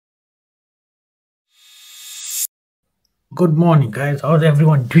Good morning, guys. How's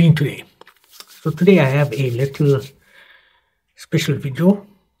everyone doing today? So today I have a little special video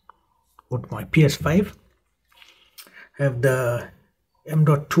with my PS5. I have the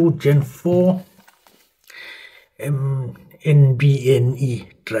M.2 Gen 4 NBNE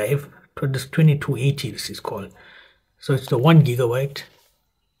drive. This 2280 this is called. So it's the 1 gigabyte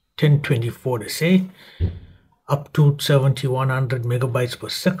 1024 they say, up to 7100 megabytes per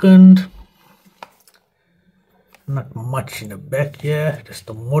second. Not much in the back here, just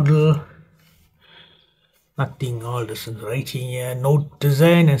the model. Nothing, all this is writing here. Note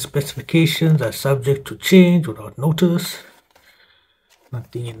design and specifications are subject to change without notice.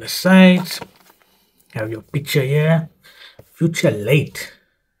 Nothing in the sides. Have your picture here. Future late.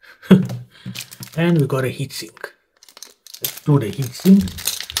 And we got a heatsink. Let's do the heatsink.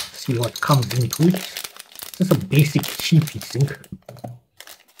 See what comes into it. Just a basic cheap heatsink.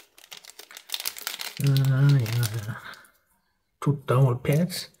 Yeah. 2 thermal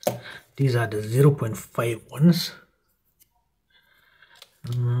pads. These are the 0.5 ones.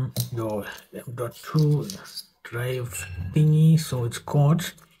 Your M.2 drive thingy. So it's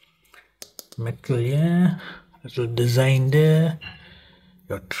got metal here, little design there,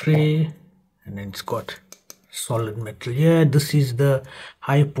 your tray, and then it's got solid metal here. This is the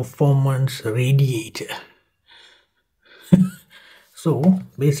high performance radiator. So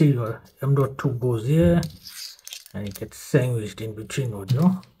basically your M.2 goes here and it gets sandwiched in between with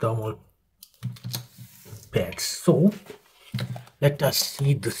your thermal pads. So let us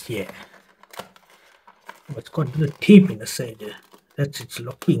see this here. It's got the tape in the side there. That's its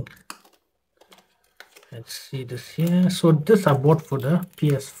locking. Let's see this here. So this I bought for the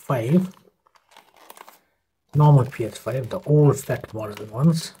PS5, normal PS5, the old fat model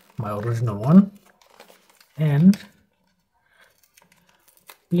ones, my original one. And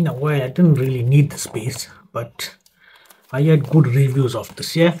in a way I didn't really need the space, but I had good reviews of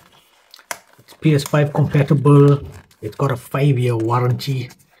this here. It's PS5 compatible, it's got a 5-year warranty,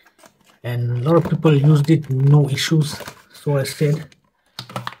 and a lot of people used it, no issues. So I said,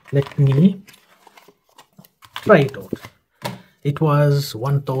 let me try it out. It was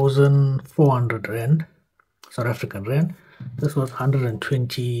 1,400 rand, South African rand. This was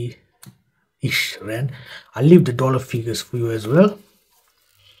 120-ish rand. I'll leave the dollar figures for you as well.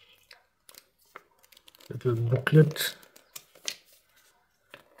 Little booklet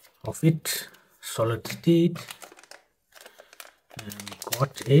of it, solid state, and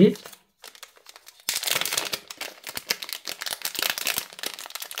got a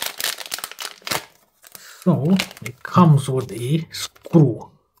so it comes with a screw.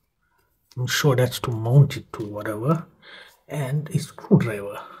 I'm sure that's to mount it to whatever, and a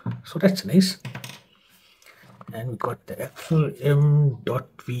screwdriver. So that's nice. And we got the actual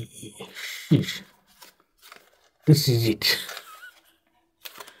M.VE. Sheesh. This is it.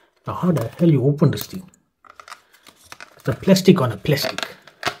 Now how the hell you open this thing? It's a plastic on a plastic.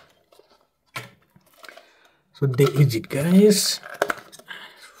 So there is it, guys.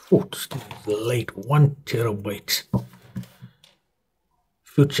 Oh, this thing is light, 1 terabyte.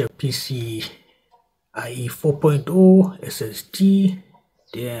 Future PC IE 4.0 SSD.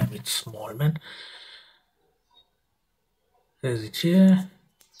 Damn, it's small, man. There's it here.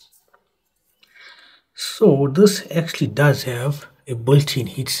 So this actually does have a built-in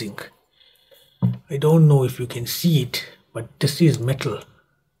heatsink. I don't know if you can see it, but this is metal.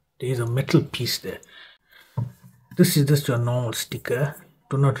 There is a metal piece there. This is just your normal sticker.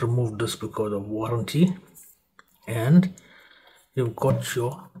 Do not remove this because of warranty. And you've got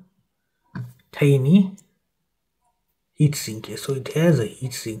your tiny heatsink here. So it has a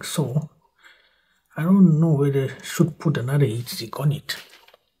heatsink. So I don't know whether I should put another heatsink on it.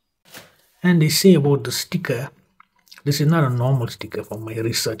 And they say about the sticker, this is not a normal sticker from my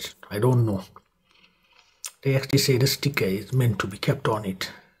research. I don't know. They actually say the sticker is meant to be kept on it.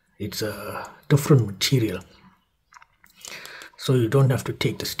 It's a different material. So you don't have to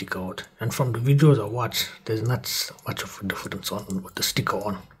take the sticker out. And from the videos I watched, there's not so much of a difference on with the sticker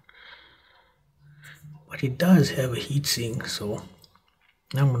on. But it does have a heatsink. So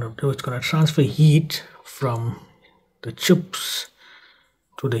now I'm going to do, it's going to transfer heat from the chips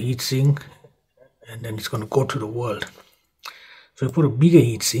to the heatsink, and then it's going to go to the world. So you put a bigger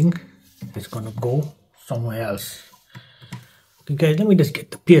heatsink, it's going to go somewhere else. Okay guys, let me just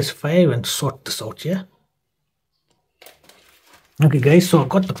get the PS5 and sort this out here. Okay guys, so I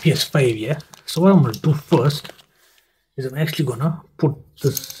got the PS5 here. So what I'm going to do first is I'm actually going to put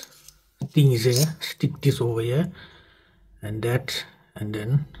this thing here, stick this over here and that, and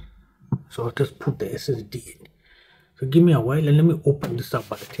then so I'll just put the SSD in. So give me a while and let me open this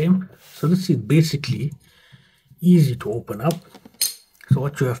up at a time. So this is basically easy to open up. So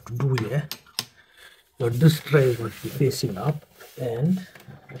what you have to do here, your disk drive will be facing up, and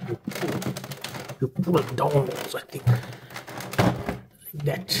you pull it down, I think, like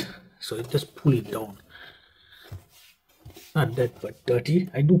that. So you just pull it down. Not that but dirty.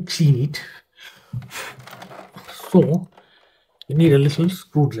 I do clean it. So you need a little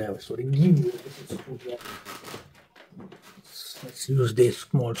screwdriver. So they give you a little screwdriver. Let's use this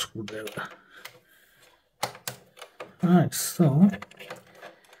small screwdriver. Alright, so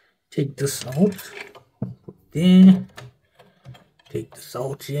take this out, put there, take this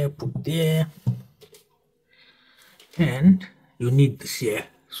out here, put there, and you need this here.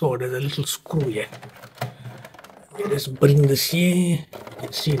 So there's a little screw here. You just bring this here. You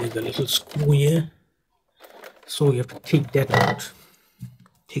can see there's a little screw here. So you have to take that out.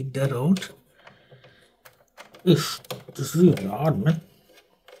 Take that out. This is really hard, man.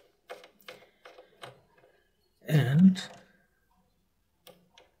 And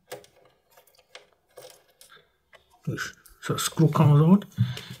so screw comes out,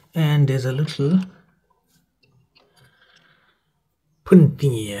 and there's a little pin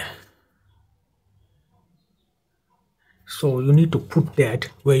thing here. So you need to put that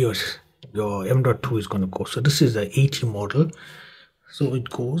where your M.2 is going to go. So this is the 80 model. So it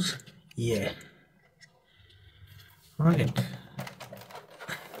goes here. Right.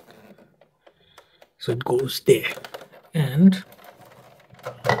 So it goes there. And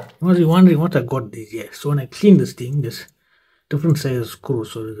you must be wondering what I got this here. So when I clean this thing, there's different size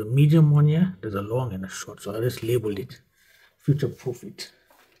screws. So there's a medium one here, there's a long and a short. So I just labeled it, future proof it.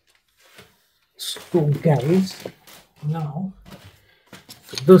 So guys, now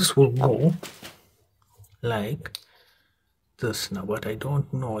this will go like this now, but I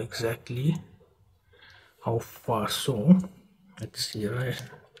don't know exactly how far. So let's see, right?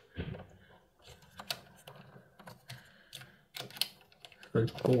 So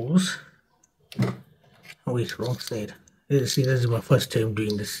it goes. Oh wait, wrong side. See, this is my first time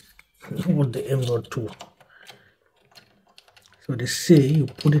doing this with the M.2. So they say you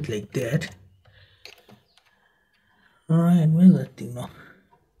put it like that. Alright, where's that thing now?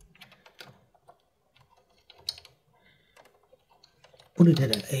 Put it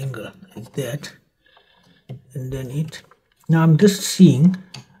at an angle like that, and then it. Now I'm just seeing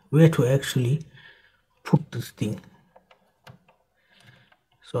where to actually put this thing.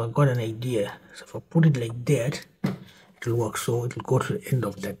 So I got an idea. So if I put it like that, it will work. So it will go to the end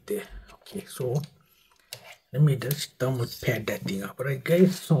of that there. Okay, so let me just double pad that thing up. Right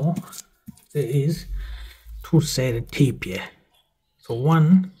guys, so there is two-sided tape here. So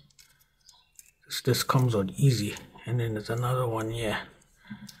one, this comes out easy, and then there's another one here.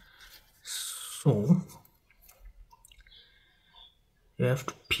 So you have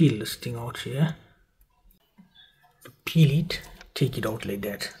to peel this thing out here. To peel it, take it out like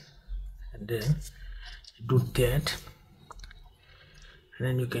that, and then you do that, and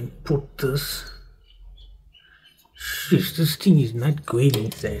then you can put this. Sheesh, this thing is not going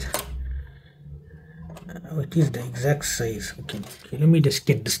inside. It is the exact size. Okay, let me just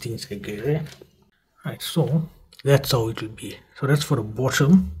get this thing inside, guys. Right? Alright, so that's how it will be. So that's for the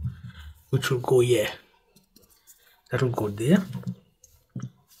bottom, which will go here. That will go there,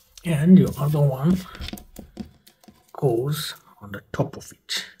 and your other one goes on the top of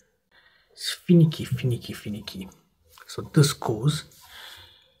it. It's finicky. So this goes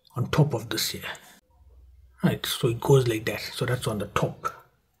on top of this here. Right, so it goes like that. So that's on the top,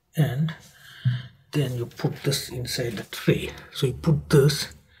 and then you put this inside the tray. So you put this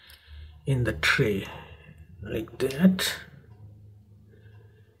in the tray like that,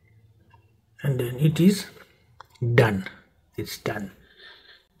 and then it is done. It's done.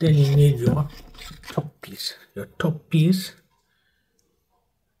 Then you need your top piece. Your top piece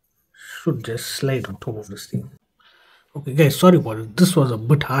should just slide on top of this thing. Okay guys, sorry about it. This was a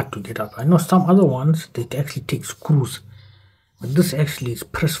bit hard to get up. I know some other ones they actually take screws, but this actually is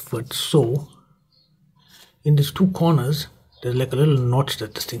press fit. So in these two corners there's like a little notch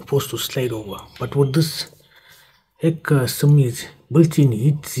that this thing is supposed to slide over. But with this Hiksemi's built-in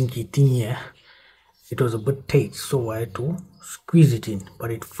heat sinky thing here, it was a bit tight, so I had to squeeze it in,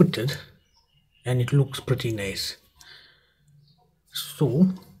 but it fitted and it looks pretty nice. So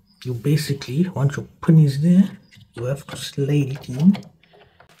you basically, once your pin is there, you have to slide it in.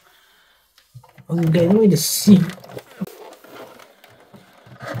 Okay guys, let me just see.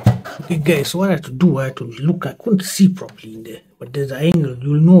 Okay guys, so what I had to do, I had to look. I couldn't see properly in there, but there's an angle,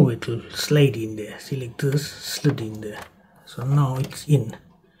 you'll know it will slide in there. See, like this, slid in there. So now it's in.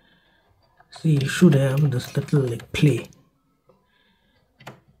 See, you should have this little like play.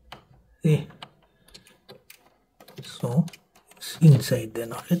 See, So it's inside there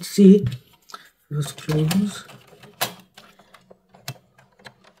now. Let's see. This closes.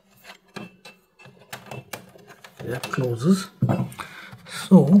 That closes.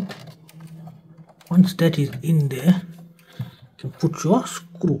 So once that is in there, you can put your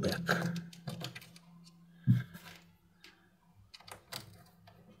screw back.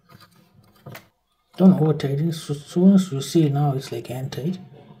 Don't over tighten it. So as soon as you see now it's like hand tight,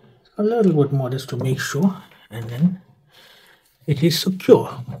 a little bit more just to make sure, and then it is secure.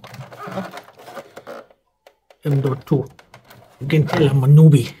 M.2. You can tell I'm a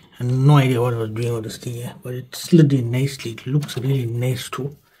newbie and no idea what I was doing with this thing here, but it slid in nicely. It looks really nice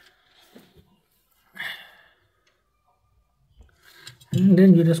too. And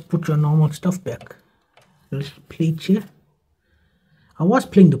then you just put your normal stuff back. There's a plate here. I was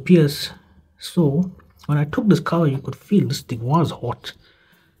playing the PS, so when I took this cover, you could feel this thing was hot.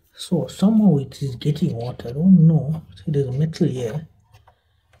 So somehow it is getting hot. I don't know. See, there's metal here.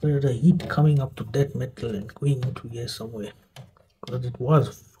 There's a heat coming up to that metal and going into here somewhere. Because it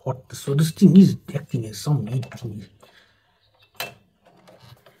was hot. So this thing is acting as some heat thingy.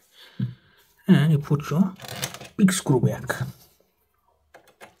 And you put your big screw back.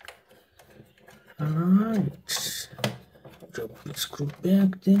 Alright. Put your big screw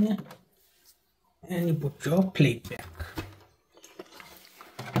back there. And you put your plate back.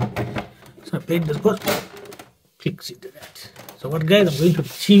 So I plate this goes, clicks into that. So what guys, I'm going to the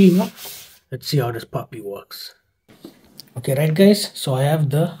TV now. Let's see how this puppy works. Okay, right guys, so I have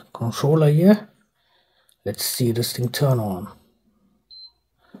the controller here. Let's see this thing turn on.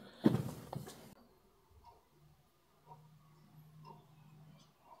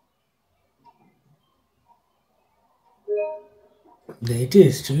 There it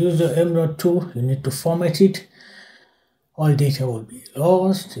is. To use the M.2, you need to format it. All data will be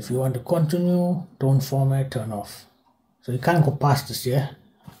lost. If you want to continue, don't format, turn off. So you can't go past this here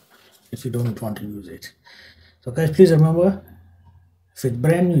if you don't want to use it. So guys, please remember, if it's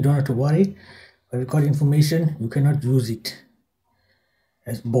brand new, you don't have to worry. But record information, you cannot use it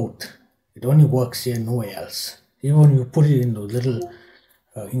as both. It only works here, nowhere else. Even when you put it in those little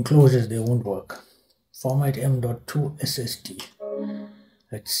enclosures, they won't work. Format M.2 SSD.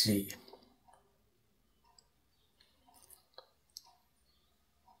 Let's see.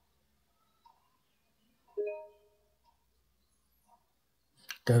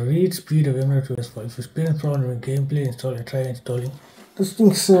 The read speed of M.2 S5. If you experience problem with gameplay, install and try installing. This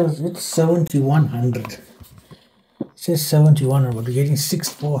thing says it's 7100. It says 7100, but we're getting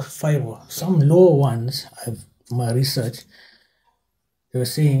 645 or some lower ones. My research, they were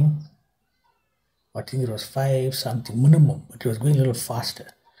saying, I think it was 5 something minimum, but it was going a little faster.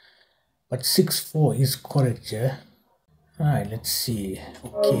 But 6.4 is correct, yeah. Alright, let's see.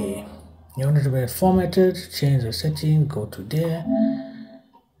 Okay, you want it to be formatted, change the setting, go to there,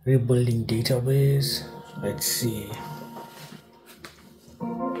 rebuilding database. Let's see.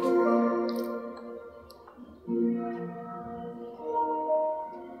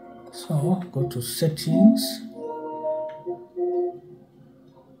 So go to settings,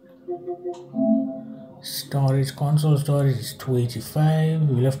 storage, console storage is 285.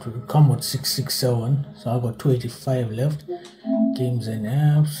 We left to come with 667, so I got 285 left. Games and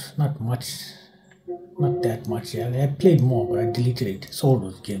apps, not much, not that much. Yeah, I played more, but I deleted it, sold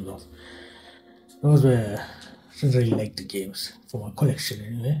those games off. Those were, I didn't really like the games for my collection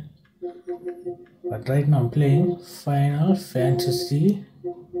anyway. But right now I'm playing Final Fantasy.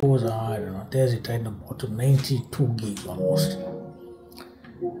 Those are, I don't know, there's it right now, to 92 gigs almost.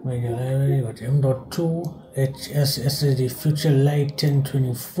 Media library, got M.2 SSD Future Light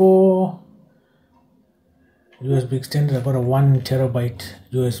 1024. USB extender, I got a 1 terabyte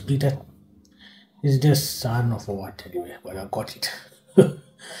USB. That is just, I don't know for what anyway, but I got it.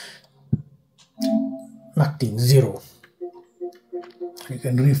 Nothing, zero. You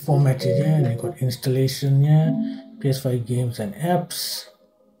can reformat it here, and you got installation here, PS5 games and apps,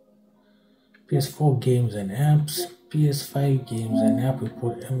 PS4 games and apps, PS5 games and apps. We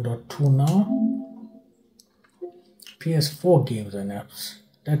put M.2 now. PS4 games and apps.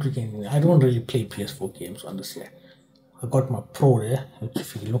 That we can. I don't really play PS4 games on this here. I got my Pro there, which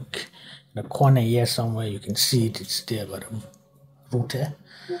if you look in the corner here somewhere, you can see it. It's there, got a router,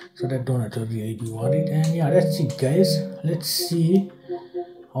 so that don't have to really be worried. And yeah, that's it, guys. Let's see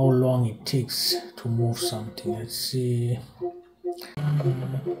how long it takes to move something. Let's see.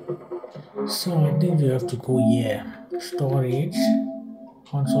 So I think we have to go here. Storage,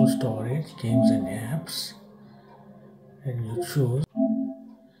 console storage, games and apps, and you choose.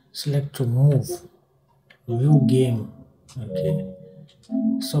 Select to move. View game. Okay.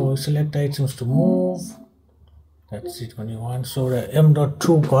 So select items to move. That's it, 21. So the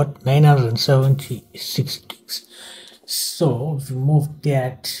M.2 got 976 gigs. So if you move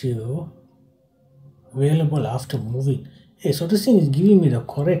that to available after moving, hey, so this thing is giving me the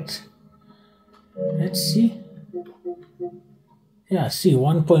correct. Let's see. Yeah, see,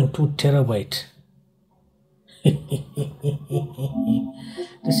 1.2 terabyte.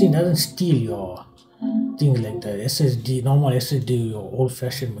 This thing doesn't steal your things like the SSD, normal SSD, your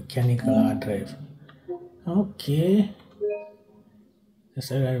old-fashioned mechanical hard drive. Okay.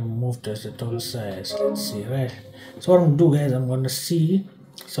 Yes, I moved as the total size. Let's see, right? So what I'm gonna do, guys, I'm gonna see.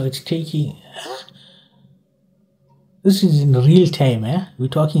 So it's taking. This is in real time, eh? We're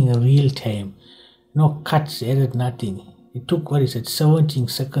talking in real time. No cuts, edit, nothing. It took, what is it, 17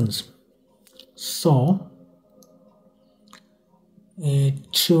 seconds. So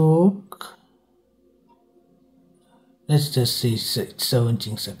it took, let's just say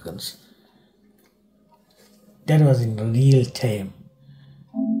 17 seconds. That was in real time.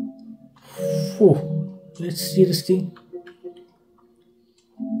 Oh, let's see this thing.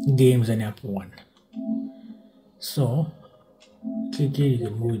 Games and app 1. So click here, you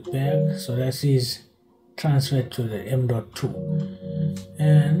can move it back. So that is transferred to the M.2.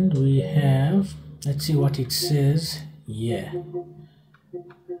 And we have, let's see what it says. Yeah.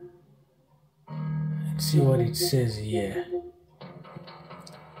 Let's see what it says here.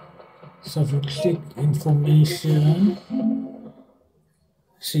 So if you click information,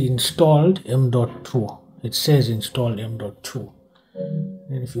 see installed M.2. It says installed M.2.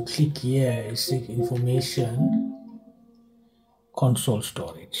 And if you click here, it's like information, console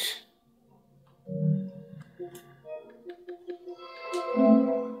storage.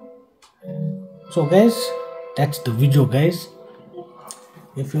 So guys, that's the video, guys.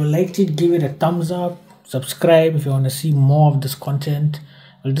 If you liked it, give it a thumbs up, subscribe if you want to see more of this content.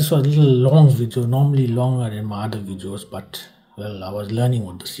 Well, this was a little long video, normally longer than my other videos, but well, I was learning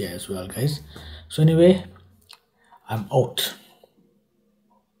with this here as well, guys. So anyway, I'm out.